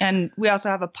too. And we also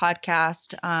have a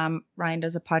podcast. Ryan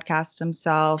does a podcast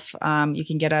himself. You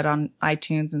can get it on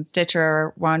iTunes and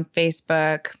Stitcher. We're on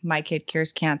Facebook, My Kid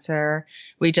Cures Cancer.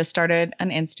 We just started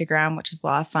an Instagram, which is a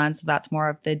lot of fun. So that's more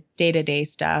of the day-to-day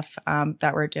stuff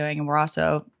that we're doing. And we're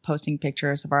also posting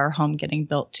pictures of our home getting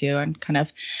built too. And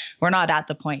we're not at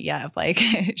the point yet of like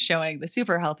showing the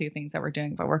super healthy things that we're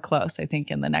doing, but we're close, I think,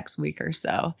 in the next week or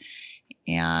so.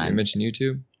 And you mentioned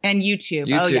YouTube? And YouTube.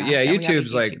 Oh, yeah.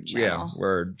 YouTube's channel.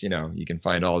 where, you can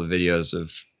find all the videos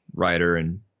of Ryder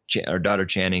and our daughter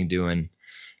Channing doing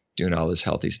all this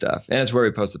healthy stuff. And it's where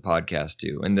we post the podcast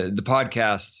too. And the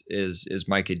podcast is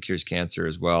My Kid Cures Cancer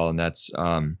as well. And that's,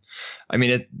 the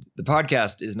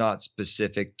podcast is not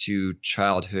specific to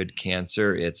childhood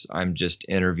cancer. I'm just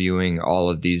interviewing all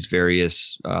of these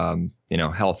various,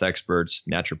 health experts,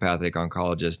 naturopathic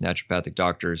oncologists, naturopathic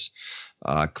doctors,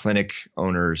 clinic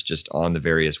owners, just on the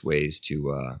various ways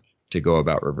to go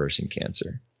about reversing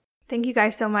cancer. Thank you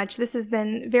guys so much. This has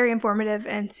been very informative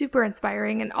and super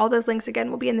inspiring. And all those links,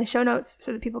 again, will be in the show notes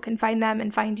so that people can find them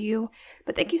and find you.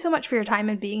 But thank you so much for your time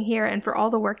and being here and for all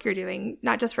the work you're doing,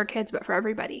 not just for kids, but for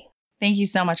everybody. Thank you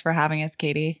so much for having us,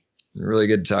 Katie. Really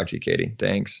good to talk to you, Katie.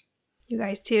 Thanks. You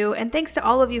guys too. And thanks to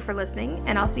all of you for listening.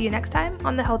 And I'll see you next time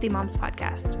on the Healthy Moms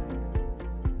Podcast.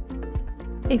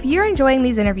 If you're enjoying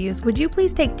these interviews, would you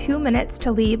please take 2 minutes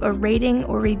to leave a rating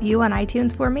or review on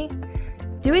iTunes for me?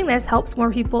 Doing this helps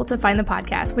more people to find the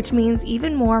podcast, which means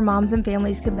even more moms and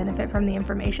families can benefit from the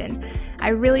information. I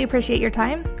really appreciate your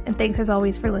time, and thanks as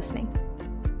always for listening.